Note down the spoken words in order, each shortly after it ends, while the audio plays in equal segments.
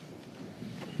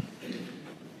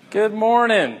Good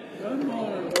morning. Good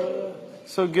morning, brother.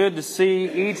 So good to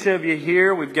see each of you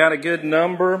here. We've got a good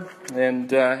number and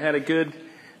had a good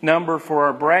number for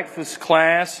our breakfast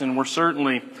class, and we're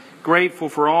certainly grateful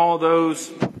for all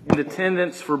those in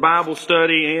attendance for Bible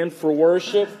study and for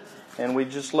worship. And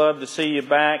we'd just love to see you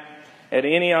back at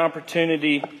any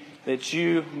opportunity that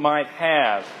you might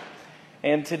have.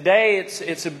 And today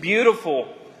it's a beautiful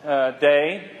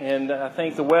day, and I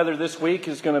think the weather this week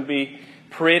is going to be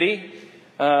pretty.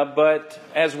 But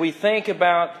as we think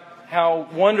about how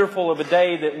wonderful of a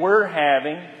day that we're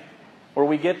having, where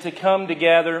we get to come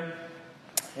together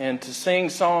and to sing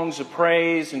songs of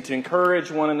praise and to encourage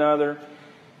one another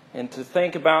and to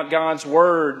think about God's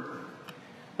Word,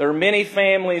 there are many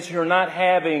families who are not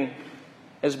having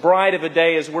as bright of a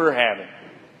day as we're having.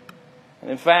 And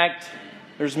in fact,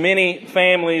 there's many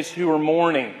families who are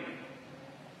mourning.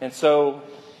 And so,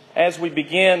 as we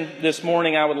begin this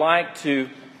morning, I would like to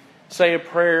say a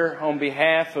prayer on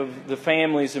behalf of the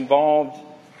families involved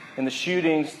in the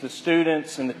shootings, the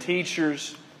students and the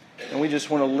teachers. And we just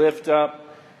want to lift up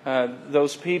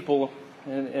those people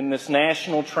in this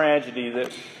national tragedy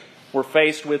that we're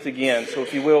faced with again. So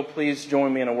if you will, please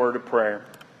join me in a word of prayer.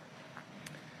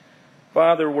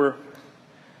 Father, we're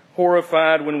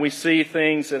horrified when we see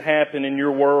things that happen in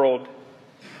your world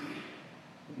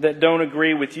that don't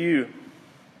agree with you.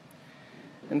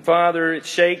 And Father, it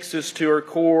shakes us to our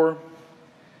core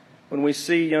when we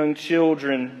see young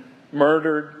children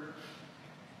murdered.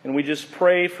 And we just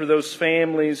pray for those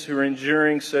families who are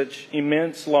enduring such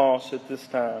immense loss at this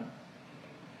time.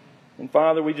 And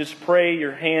Father, we just pray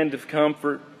your hand of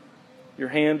comfort, your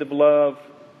hand of love.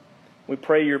 We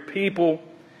pray your people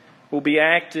will be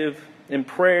active in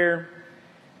prayer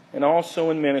and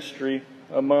also in ministry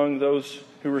among those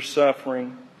who are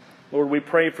suffering. Lord, we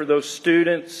pray for those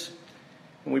students,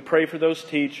 and we pray for those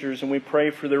teachers, and we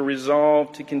pray for their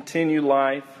resolve to continue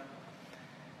life.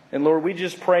 And Lord, we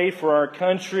just pray for our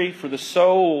country, for the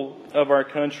soul of our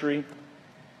country,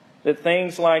 that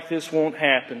things like this won't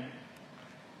happen.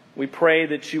 We pray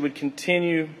that you would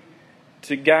continue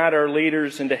to guide our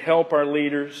leaders and to help our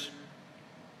leaders.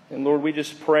 And Lord, we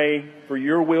just pray for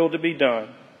your will to be done.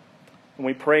 And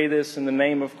we pray this in the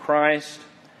name of Christ,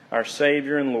 our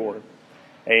Savior and Lord.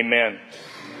 Amen.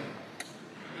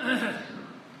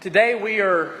 Today we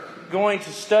are going to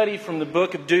study from the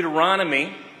book of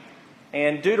Deuteronomy,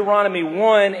 and Deuteronomy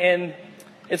 1, and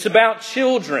it's about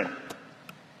children.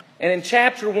 And in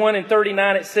chapter 1 and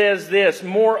 39 it says this: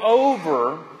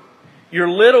 "Moreover, your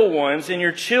little ones and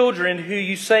your children who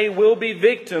you say will be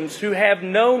victims, who have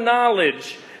no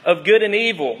knowledge of good and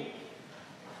evil,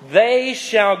 they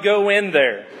shall go in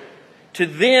there. To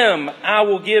them I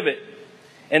will give it,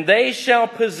 and they shall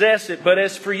possess it. But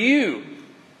as for you,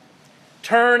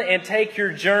 turn and take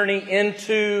your journey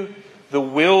into the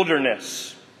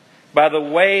wilderness by the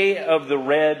way of the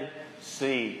Red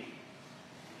Sea."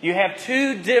 You have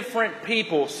two different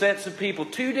people, sets of people,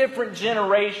 two different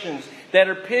generations that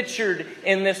are pictured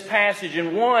in this passage.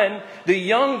 And one, the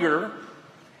younger,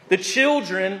 the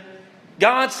children,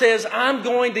 God says, I'm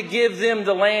going to give them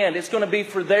the land. It's going to be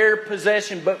for their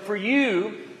possession. But for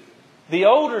you, the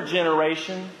older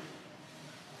generation,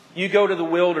 you go to the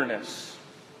wilderness.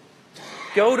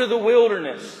 Go to the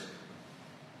wilderness.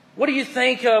 What do you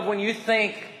think of when you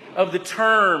think of the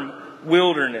term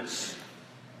wilderness?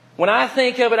 When I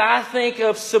think of it, I think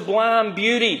of sublime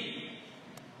beauty.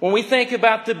 When we think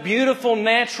about the beautiful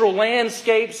natural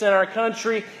landscapes in our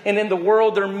country and in the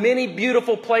world, there are many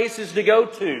beautiful places to go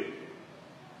to.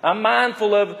 I'm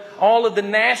mindful of all of the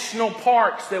national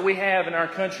parks that we have in our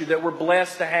country that we're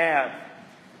blessed to have.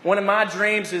 One of my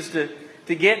dreams is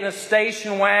to get in a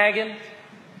station wagon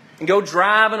and go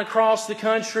driving across the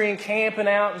country and camping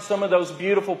out in some of those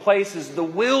beautiful places. The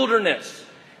wilderness,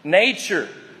 nature,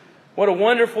 what a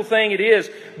wonderful thing it is.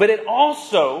 But it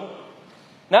also,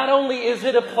 not only is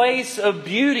it a place of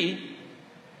beauty,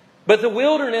 but the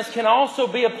wilderness can also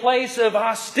be a place of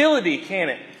hostility, can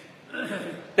it?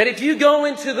 That if you go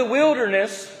into the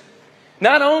wilderness,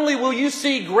 not only will you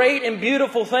see great and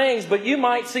beautiful things, but you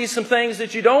might see some things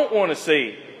that you don't want to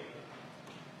see.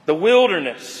 The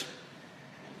wilderness.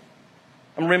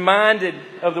 I'm reminded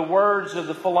of the words of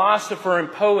the philosopher and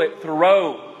poet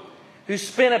Thoreau, who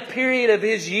spent a period of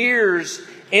his years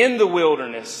in the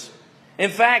wilderness. In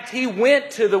fact, he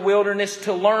went to the wilderness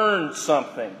to learn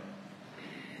something.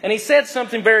 And he said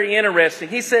something very interesting.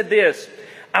 He said this: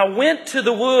 "I went to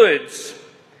the woods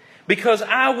because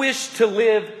I wished to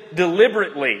live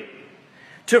deliberately,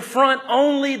 to front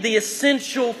only the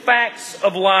essential facts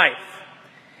of life,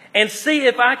 and see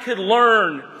if I could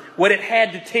learn what it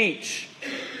had to teach.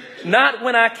 Not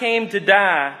when I came to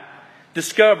die,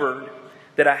 discovered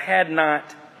that I had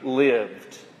not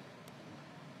lived.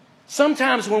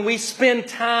 Sometimes when we spend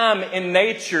time in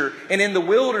nature and in the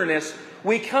wilderness,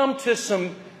 we come to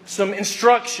some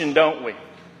instruction, don't we?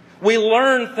 We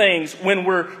learn things when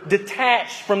we're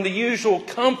detached from the usual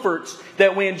comforts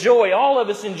that we enjoy. All of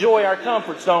us enjoy our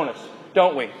comforts,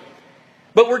 don't we?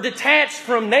 But we're detached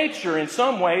from nature in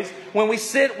some ways. When we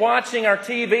sit watching our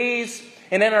TVs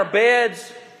and in our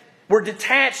beds, we're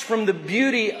detached from the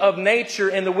beauty of nature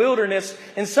in the wilderness,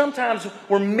 and sometimes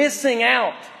we're missing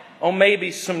out on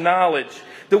maybe some knowledge.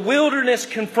 The wilderness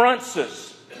confronts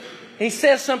us. He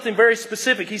says something very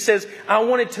specific. He says, I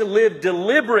wanted to live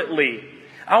deliberately.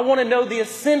 I want to know the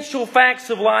essential facts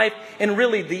of life and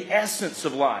really the essence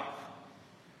of life.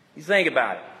 You think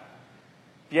about it.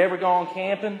 You ever gone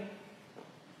camping?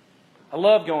 I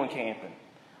love going camping.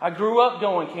 I grew up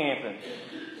going camping.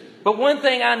 But one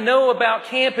thing I know about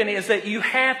camping is that you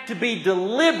have to be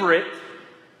deliberate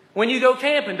when you go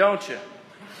camping, don't you?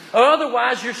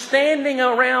 Otherwise, you're standing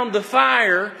around the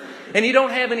fire and you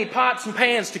don't have any pots and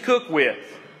pans to cook with.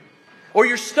 Or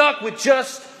you're stuck with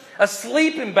just a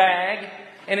sleeping bag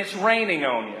and it's raining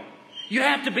on you. You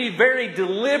have to be very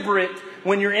deliberate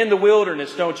when you're in the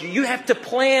wilderness, don't you? You have to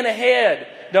plan ahead,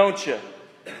 don't you?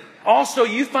 Also,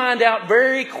 you find out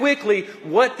very quickly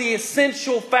what the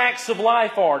essential facts of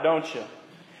life are, don't you?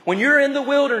 When you're in the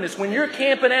wilderness, when you're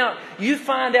camping out, you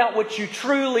find out what you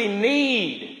truly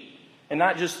need and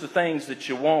not just the things that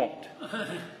you want.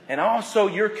 And also,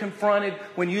 you're confronted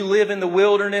when you live in the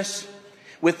wilderness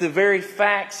with the very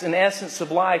facts and essence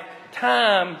of life.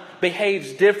 Time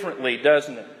behaves differently,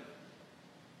 doesn't it?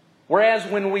 Whereas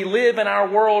when we live in our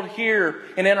world here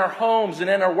and in our homes and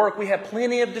in our work, we have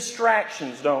plenty of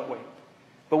distractions, don't we?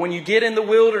 But when you get in the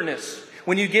wilderness,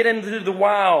 when you get into the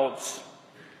wilds,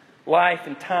 life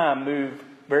and time move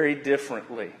very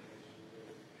differently.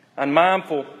 I'm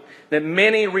mindful that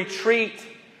many retreat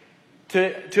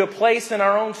to a place in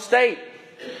our own state.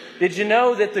 Did you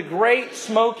know that the Great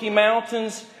Smoky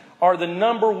Mountains are the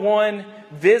 #1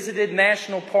 visited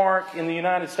national park in the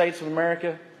United States of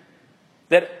America?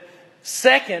 That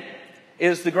second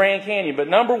is the Grand Canyon, but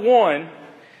 #1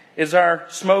 is our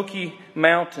Smoky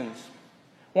Mountains.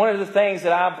 One of the things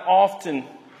that I've often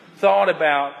thought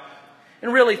about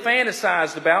and really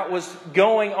fantasized about was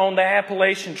going on the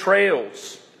Appalachian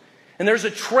Trails. And there's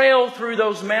a trail through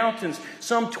those mountains,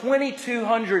 some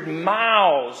 2,200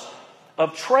 miles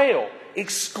of trail,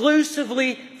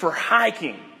 exclusively for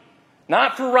hiking.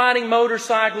 Not for riding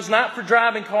motorcycles, not for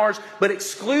driving cars, but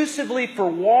exclusively for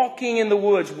walking in the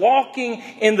woods, walking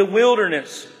in the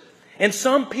wilderness. And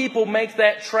some people make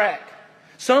that trek.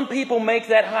 Some people make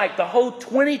that hike, the whole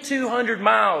 2,200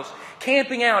 miles,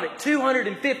 camping out at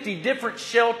 250 different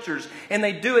shelters. And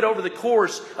they do it over the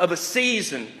course of a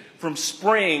season from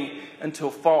spring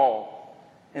until fall.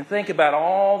 And think about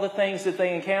all the things that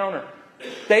they encounter.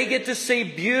 They get to see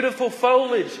beautiful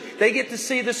foliage. They get to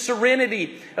see the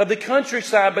serenity of the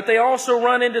countryside, but they also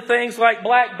run into things like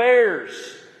black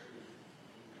bears,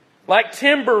 like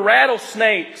timber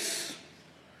rattlesnakes,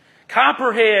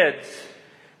 copperheads,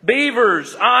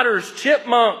 beavers, otters,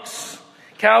 chipmunks,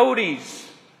 coyotes,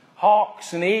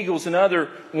 hawks, and eagles, and other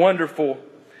wonderful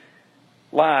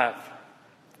life.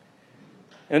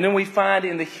 And then we find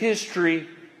in the history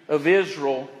of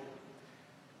Israel,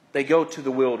 they go to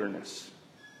the wilderness.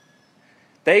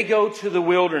 They go to the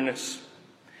wilderness.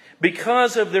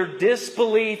 Because of their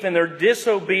disbelief and their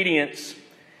disobedience,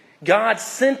 God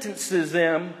sentences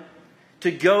them to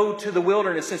go to the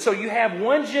wilderness. And so you have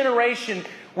one generation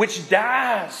which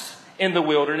dies in the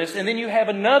wilderness, and then you have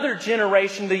another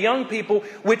generation, the young people,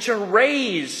 which are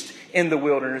raised in the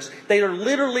wilderness. They are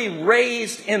literally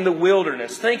raised in the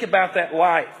wilderness. Think about that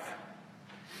life.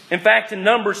 In fact, in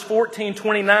Numbers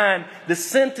 14:29, the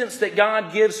sentence that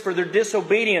God gives for their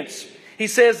disobedience, He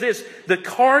says this: the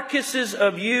carcasses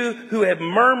of you who have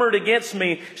murmured against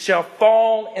me shall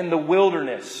fall in the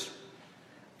wilderness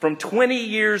from 20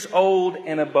 years old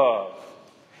and above.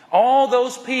 All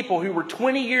those people who were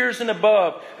 20 years and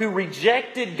above, who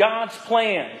rejected God's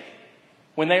plan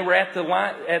when they were at the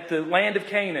land of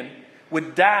Canaan,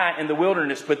 would die in the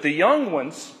wilderness. But the young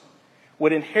ones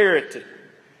would inherit it.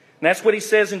 And that's what He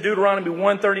says in Deuteronomy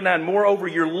 1:39. Moreover,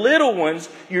 your little ones,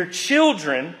 your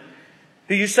children,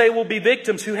 who you say will be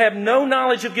victims, who have no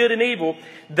knowledge of good and evil,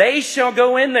 they shall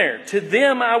go in there. To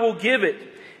them I will give it,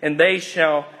 and they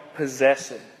shall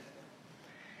possess it.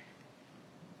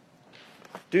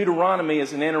 Deuteronomy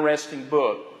is an interesting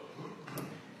book.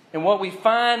 And what we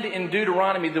find in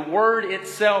Deuteronomy, the word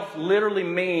itself literally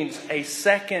means a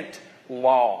second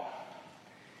law.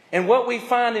 And what we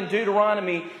find in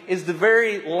Deuteronomy is the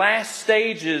very last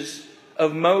stages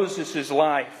of Moses'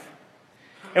 life.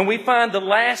 And we find the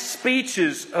last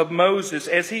speeches of Moses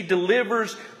as he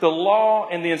delivers the law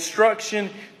and the instruction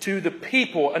to the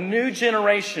people, a new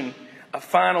generation, a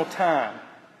final time.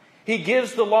 He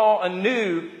gives the law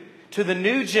anew to the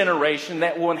new generation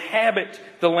that will inhabit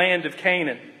the land of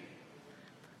Canaan.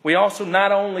 We also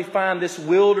not only find this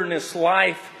wilderness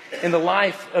life in the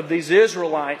life of these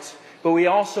Israelites, but we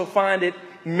also find it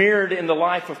mirrored in the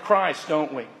life of Christ,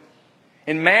 don't we?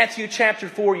 In Matthew chapter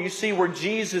 4, you see where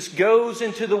Jesus goes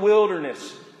into the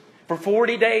wilderness for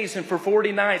 40 days and for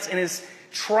 40 nights and is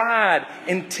tried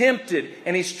and tempted,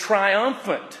 and He's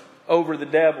triumphant over the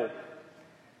devil.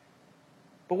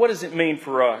 But what does it mean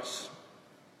for us?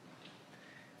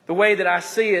 The way that I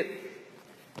see it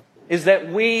is that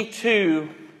we too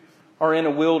are in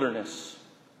a wilderness.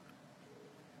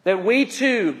 That we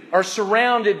too are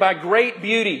surrounded by great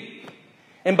beauty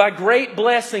and by great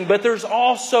blessing, but there's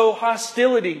also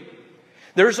hostility.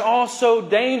 There's also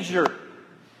danger.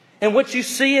 And what you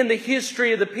see in the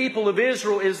history of the people of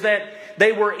Israel is that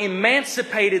they were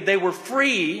emancipated, they were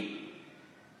free,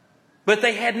 but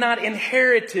they had not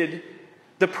inherited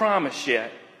the promise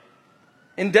yet.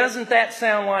 And doesn't that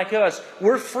sound like us?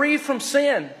 We're free from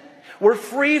sin. We're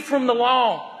free from the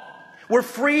law. We're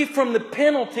free from the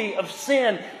penalty of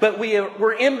sin, but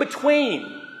we're in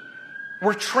between.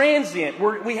 We're transient.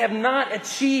 We have not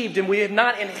achieved and we have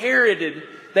not inherited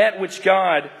that which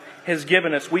God has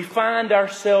given us. We find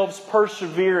ourselves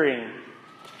persevering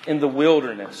in the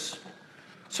wilderness.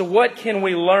 So what can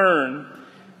we learn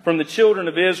from the children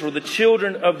of Israel, the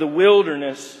children of the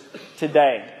wilderness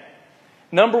today?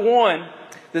 Number one,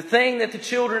 the thing that the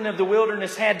children of the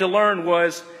wilderness had to learn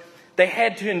was they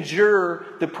had to endure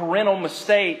the parental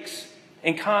mistakes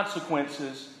and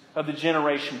consequences of the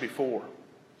generation before.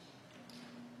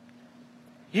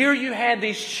 Here you had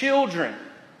these children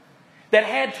that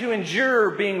had to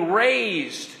endure being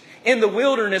raised in the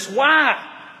wilderness. Why?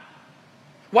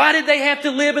 Why did they have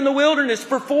to live in the wilderness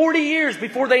for 40 years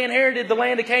before they inherited the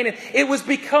land of Canaan? It was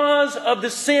because of the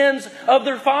sins of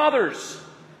their fathers.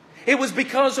 It was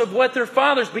because of what their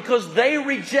fathers, because they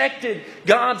rejected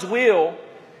God's will.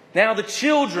 Now the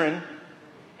children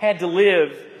had to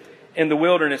live in the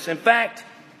wilderness. In fact,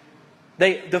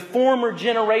 the former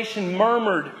generation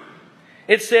murmured.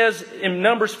 It says in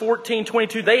Numbers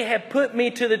 14:22, they have put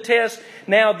me to the test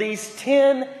now these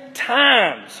 10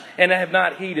 times and have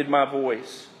not heeded my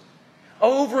voice.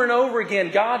 Over and over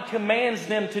again, God commands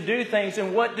them to do things.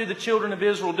 And what do the children of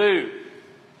Israel do?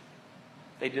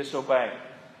 They disobey.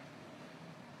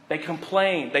 They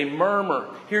complain. They murmur.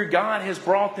 Here God has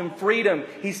brought them freedom.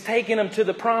 He's taken them to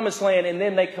the promised land. And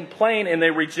then they complain and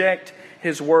they reject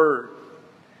His word.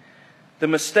 The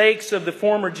mistakes of the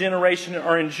former generation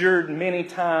are endured many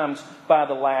times by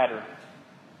the latter.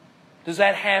 Does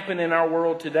that happen in our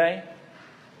world today?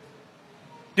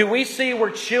 Do we see where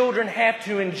children have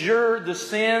to endure the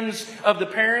sins of the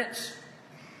parents?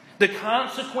 The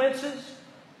consequences?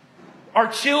 Are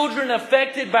children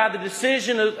affected by the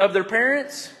decision of their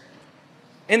parents?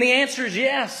 And the answer is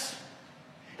yes.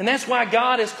 And that's why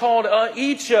God has called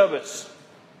each of us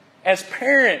as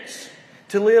parents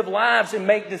to live lives and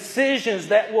make decisions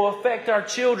that will affect our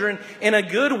children in a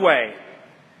good way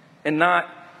and not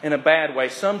in a bad way.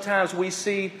 Sometimes we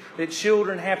see that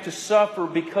children have to suffer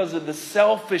because of the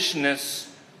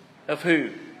selfishness of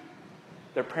who?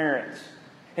 Their parents.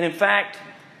 And in fact,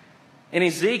 in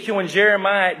Ezekiel and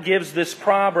Jeremiah, it gives this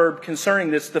proverb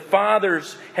concerning this. The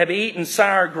fathers have eaten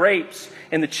sour grapes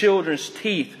and the children's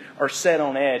teeth are set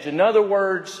on edge. In other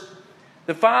words,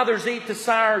 the fathers eat the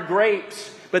sour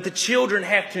grapes, but the children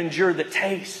have to endure the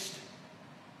taste.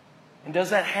 And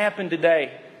does that happen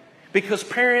today? Because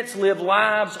parents live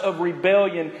lives of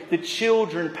rebellion, the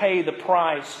children pay the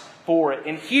price for it.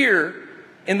 And here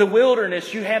in the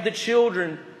wilderness, you have the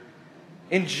children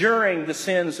enduring the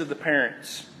sins of the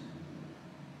parents.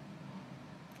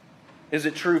 Is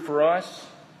it true for us?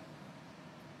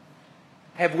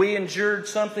 Have we endured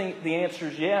something? The answer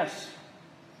is yes.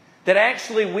 That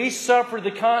actually we suffer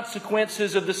the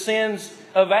consequences of the sins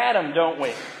of Adam, don't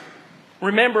we?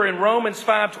 Remember in Romans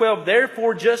 5:12,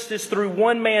 therefore just as through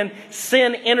one man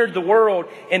sin entered the world,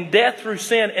 and death through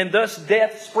sin, and thus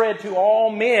death spread to all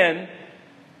men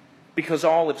because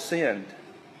all have sinned.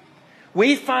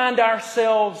 We find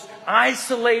ourselves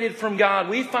isolated from God.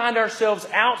 We find ourselves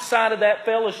outside of that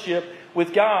fellowship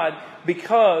with God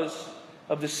because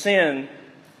of the sin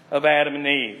of Adam and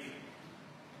Eve.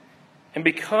 And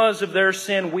because of their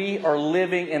sin, we are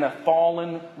living in a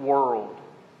fallen world.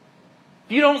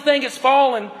 If you don't think it's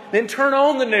fallen, then turn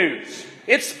on the news.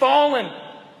 It's fallen.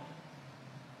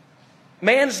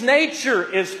 Man's nature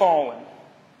is fallen.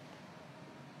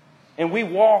 And we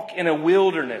walk in a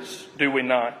wilderness, do we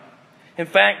not? In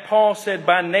fact, Paul said,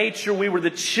 by nature we were the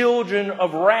children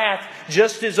of wrath,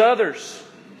 just as others.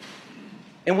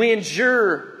 And we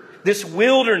endure this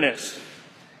wilderness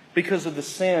because of the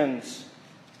sins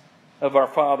of our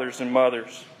fathers and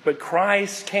mothers. But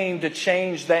Christ came to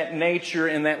change that nature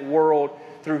and that world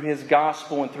through His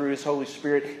gospel and through His Holy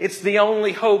Spirit. It's the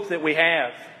only hope that we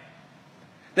have.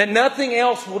 That nothing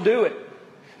else will do it.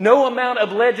 No amount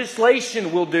of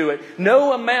legislation will do it.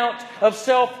 No amount of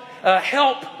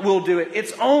self-help will do it.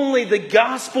 It's only the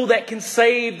gospel that can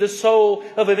save the soul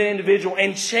of an individual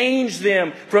and change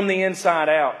them from the inside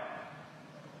out.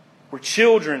 We're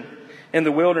children in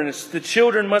the wilderness. The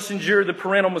children must endure the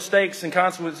parental mistakes and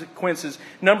consequences.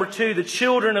 Number 2, the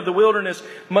children of the wilderness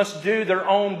must do their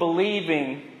own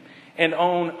believing and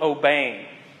own obeying.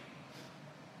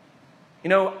 You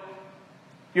know,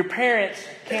 your parents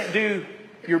can't do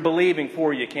your believing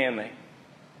for you, can they?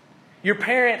 Your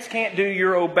parents can't do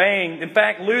your obeying. In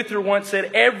fact, Luther once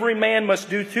said, every man must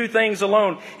do 2 things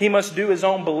alone. He must do his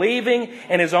own believing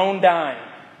and his own dying.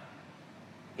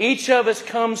 Each of us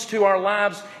comes to our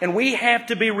lives and we have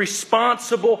to be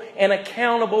responsible and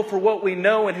accountable for what we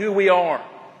know and who we are.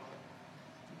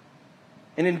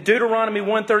 And in Deuteronomy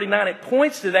 1:39, it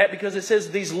points to that because it says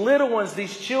these little ones,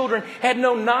 these children, had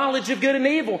no knowledge of good and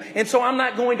evil. And so I'm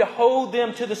not going to hold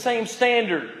them to the same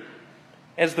standard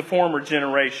as the former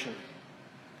generation.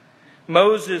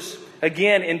 Moses,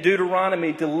 again in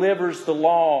Deuteronomy, delivers the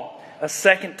law a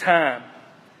second time.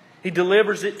 He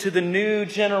delivers it to the new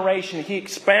generation. He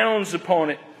expounds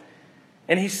upon it.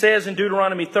 And he says in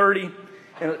Deuteronomy 30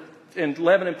 and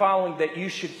 11 and following that you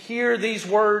should hear these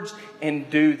words and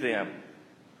do them.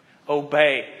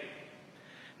 Obey.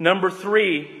 Number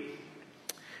 3,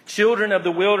 children of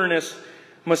the wilderness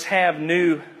must have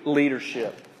new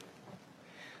leadership.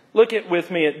 Look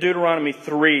with me at Deuteronomy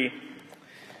 3,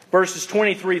 verses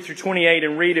 23 through 28,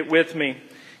 and read it with me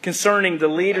concerning the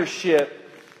leadership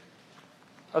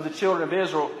of the children of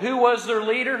Israel. Who was their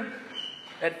leader?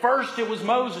 At first it was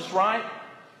Moses, right?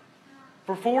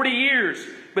 For 40 years.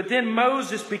 But then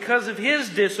Moses, because of his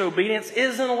disobedience,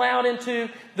 isn't allowed into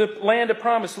the land of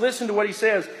promise. Listen to what he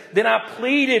says. Then I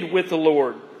pleaded with the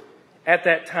Lord at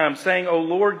that time, saying, O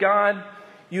Lord God,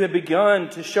 you have begun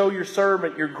to show your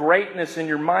servant your greatness and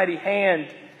your mighty hand.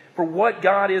 For what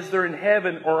God is there in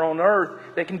heaven or on earth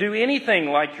that can do anything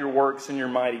like your works and your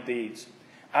mighty deeds?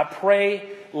 I pray,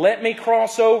 let me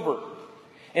cross over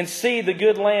and see the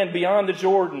good land beyond the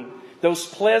Jordan, those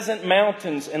pleasant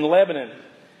mountains in Lebanon.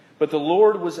 But the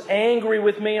Lord was angry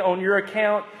with me on your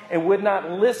account and would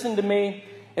not listen to me.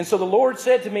 And so the Lord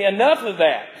said to me, enough of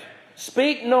that.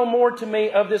 Speak no more to me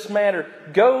of this matter.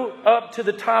 Go up to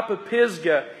the top of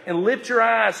Pisgah and lift your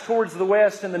eyes towards the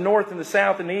west and the north and the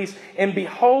south and the east and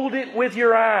behold it with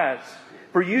your eyes.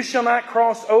 For you shall not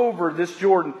cross over this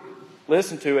Jordan.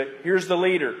 Listen to it. Here's the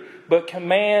leader. But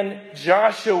command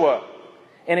Joshua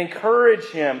and encourage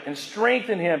him and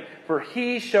strengthen him, for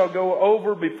he shall go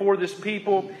over before this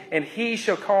people, and he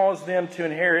shall cause them to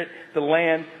inherit the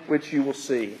land which you will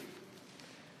see.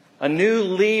 A new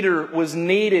leader was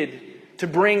needed to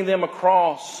bring them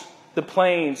across the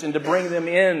plains and to bring them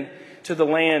in to the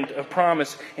land of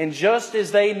promise. And just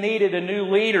as they needed a new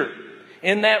leader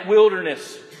in that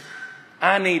wilderness,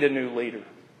 I need a new leader.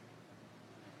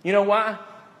 You know why?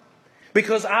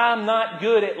 Because I'm not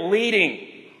good at leading.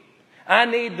 I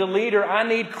need the leader. I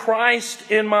need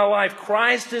Christ in my life.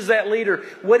 Christ is that leader.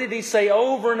 What did He say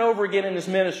over and over again in His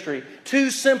ministry? 2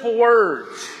 simple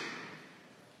words.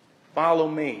 Follow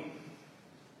me.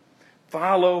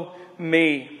 Follow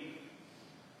me.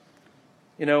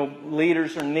 You know,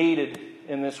 leaders are needed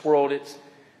in this world.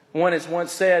 One has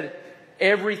once said,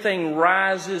 everything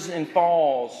rises and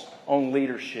falls on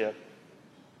leadership.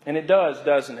 And it does,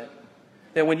 doesn't it?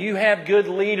 That when you have good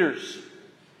leaders,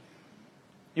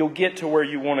 you'll get to where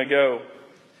you want to go.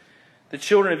 The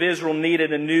children of Israel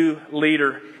needed a new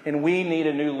leader, and we need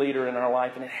a new leader in our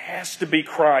life, and it has to be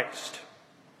Christ.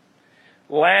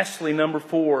 Lastly, number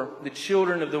 4, the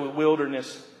children of the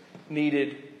wilderness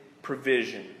needed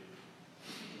provision.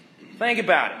 Think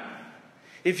about it.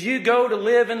 If you go to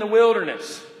live in the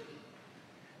wilderness,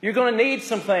 you're going to need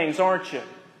some things, aren't you?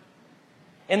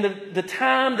 And the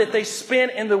time that they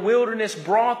spent in the wilderness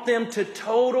brought them to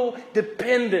total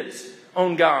dependence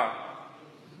on God,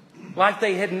 like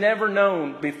they had never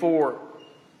known before.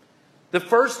 The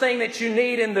first thing that you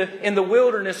need in the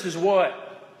wilderness is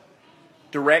what?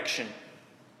 Direction.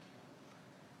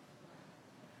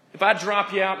 If I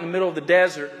drop you out in the middle of the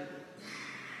desert, and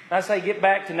I say get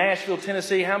back to Nashville,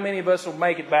 Tennessee, how many of us will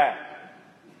make it back?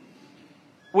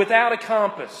 Without a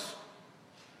compass,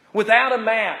 without a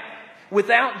map,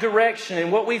 without direction.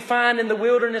 And what we find in the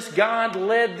wilderness, God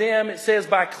led them, it says,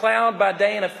 by cloud by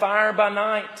day and a fire by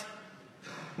night.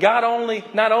 God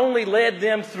not only led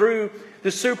them through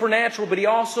the supernatural, but He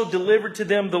also delivered to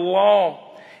them the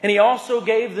law. And He also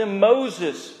gave them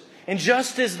Moses. And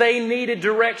just as they needed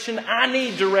direction, I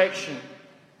need direction.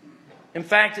 In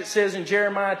fact, it says in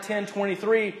Jeremiah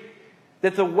 10:23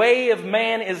 that the way of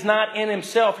man is not in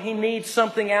himself. He needs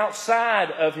something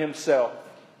outside of himself.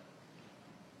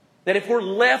 That if we're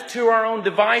left to our own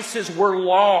devices, we're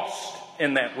lost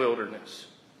in that wilderness.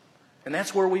 And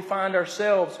that's where we find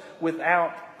ourselves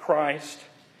without Christ.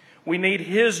 We need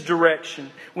His direction.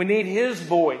 We need His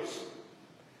voice.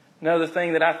 Another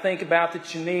thing that I think about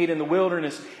that you need in the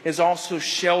wilderness is also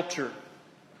shelter.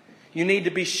 You need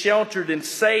to be sheltered and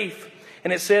safe.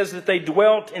 And it says that they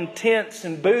dwelt in tents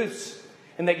and booths,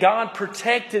 and that God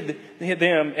protected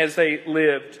them as they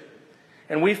lived.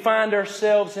 And we find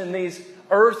ourselves in these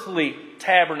earthly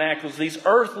tabernacles, these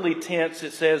earthly tents,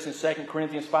 it says in 2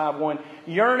 Corinthians 5:1,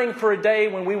 yearning for a day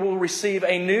when we will receive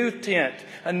a new tent,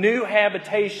 a new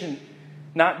habitation,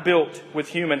 not built with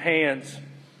human hands.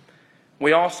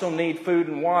 We also need food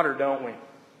and water, don't we?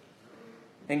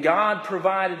 And God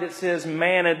provided, it says,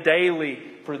 manna daily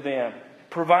for them,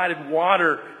 provided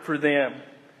water for them.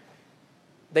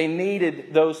 They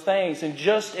needed those things. And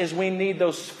just as we need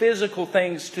those physical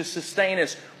things to sustain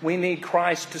us, we need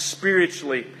Christ to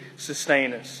spiritually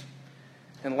sustain us.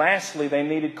 And lastly, they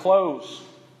needed clothes.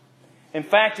 In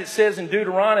fact, it says in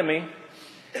Deuteronomy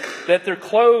that their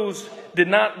clothes did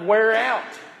not wear out.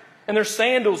 And their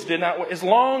sandals did not wear, as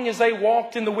long as they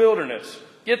walked in the wilderness.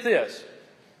 Get this.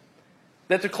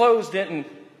 That their clothes didn't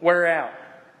wear out.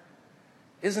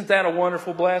 Isn't that a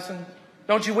wonderful blessing?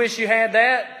 Don't you wish you had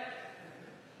that?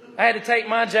 I had to take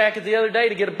my jacket the other day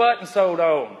to get a button sewed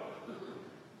on.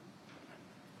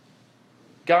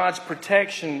 God's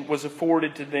protection was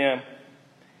afforded to them.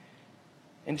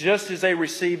 And just as they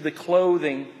received the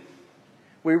clothing,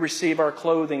 we receive our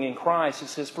clothing in Christ. It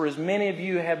says, for as many of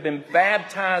you have been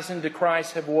baptized into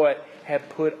Christ, have what? Have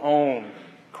put on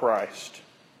Christ.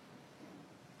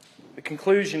 The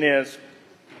conclusion is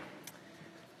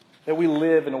that we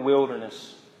live in a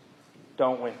wilderness,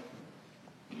 don't we?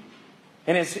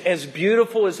 And as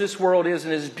beautiful as this world is,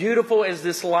 and as beautiful as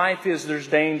this life is, there's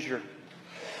danger.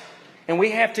 And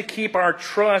we have to keep our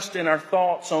trust and our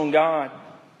thoughts on God.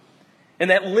 And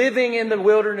that living in the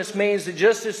wilderness means that,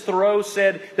 just as Thoreau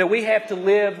said, that we have to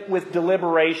live with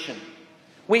deliberation.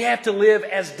 We have to live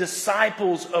as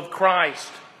disciples of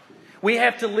Christ. We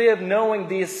have to live knowing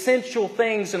the essential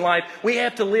things in life. We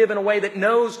have to live in a way that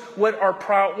knows what our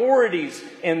priorities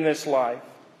in this life.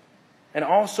 And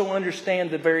also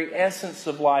understand the very essence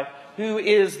of life. Who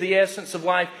is the essence of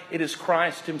life? It is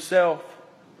Christ Himself.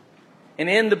 And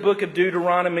in the book of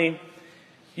Deuteronomy,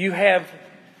 you have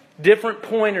different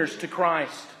pointers to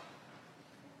Christ.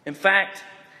 In fact,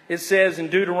 it says in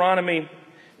Deuteronomy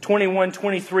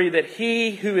 21:23 that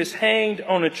he who is hanged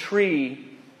on a tree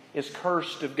is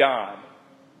cursed of God.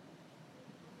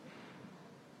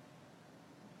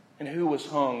 And who was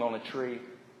hung on a tree?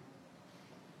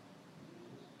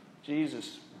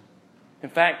 Jesus. In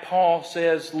fact, Paul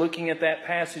says, looking at that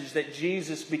passage, that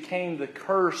Jesus became the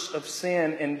curse of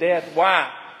sin and death.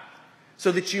 Why?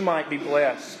 So that you might be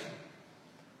blessed.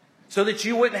 So that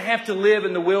you wouldn't have to live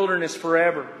in the wilderness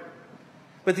forever.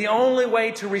 But the only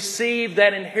way to receive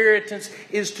that inheritance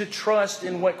is to trust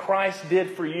in what Christ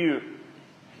did for you.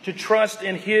 To trust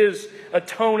in His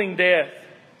atoning death.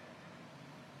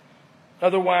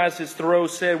 Otherwise, as Thoreau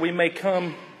said, we may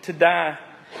come to die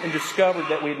and discovered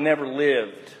that we'd never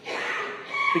lived.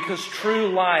 Because true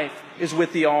life is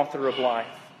with the author of life.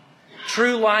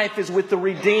 True life is with the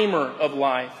Redeemer of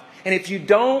life. And if you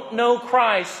don't know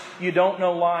Christ, you don't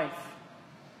know life.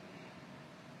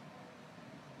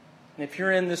 And if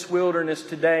you're in this wilderness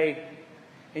today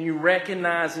and you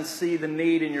recognize and see the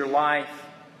need in your life,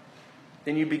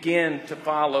 then you begin to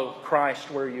follow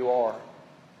Christ where you are.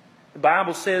 The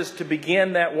Bible says to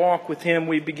begin that walk with Him,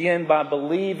 we begin by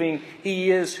believing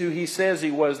He is who He says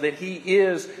He was, that He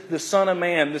is the Son of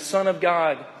Man, the Son of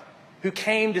God, who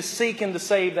came to seek and to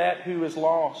save that who is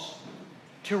lost.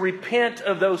 To repent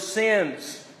of those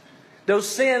sins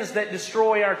that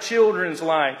destroy our children's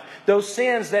life, those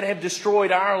sins that have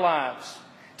destroyed our lives.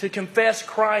 To confess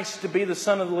Christ to be the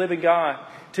Son of the living God,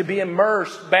 to be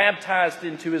immersed, baptized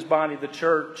into His body, the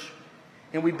church.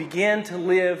 And we begin to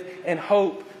live in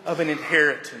hope of an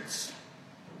inheritance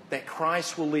that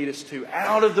Christ will lead us to,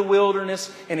 out of the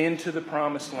wilderness and into the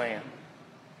promised land.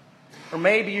 Or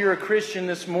maybe you're a Christian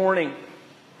this morning,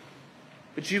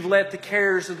 but you've let the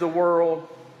cares of the world,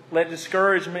 let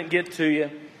discouragement get to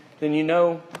you, then you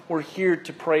know we're here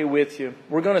to pray with you.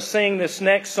 We're going to sing this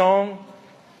next song,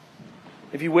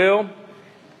 if you will,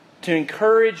 to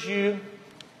encourage you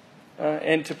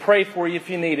and to pray for you if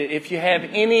you need it. If you have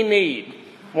any need,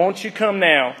 won't you come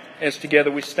now as together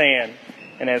we stand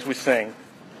and as we sing.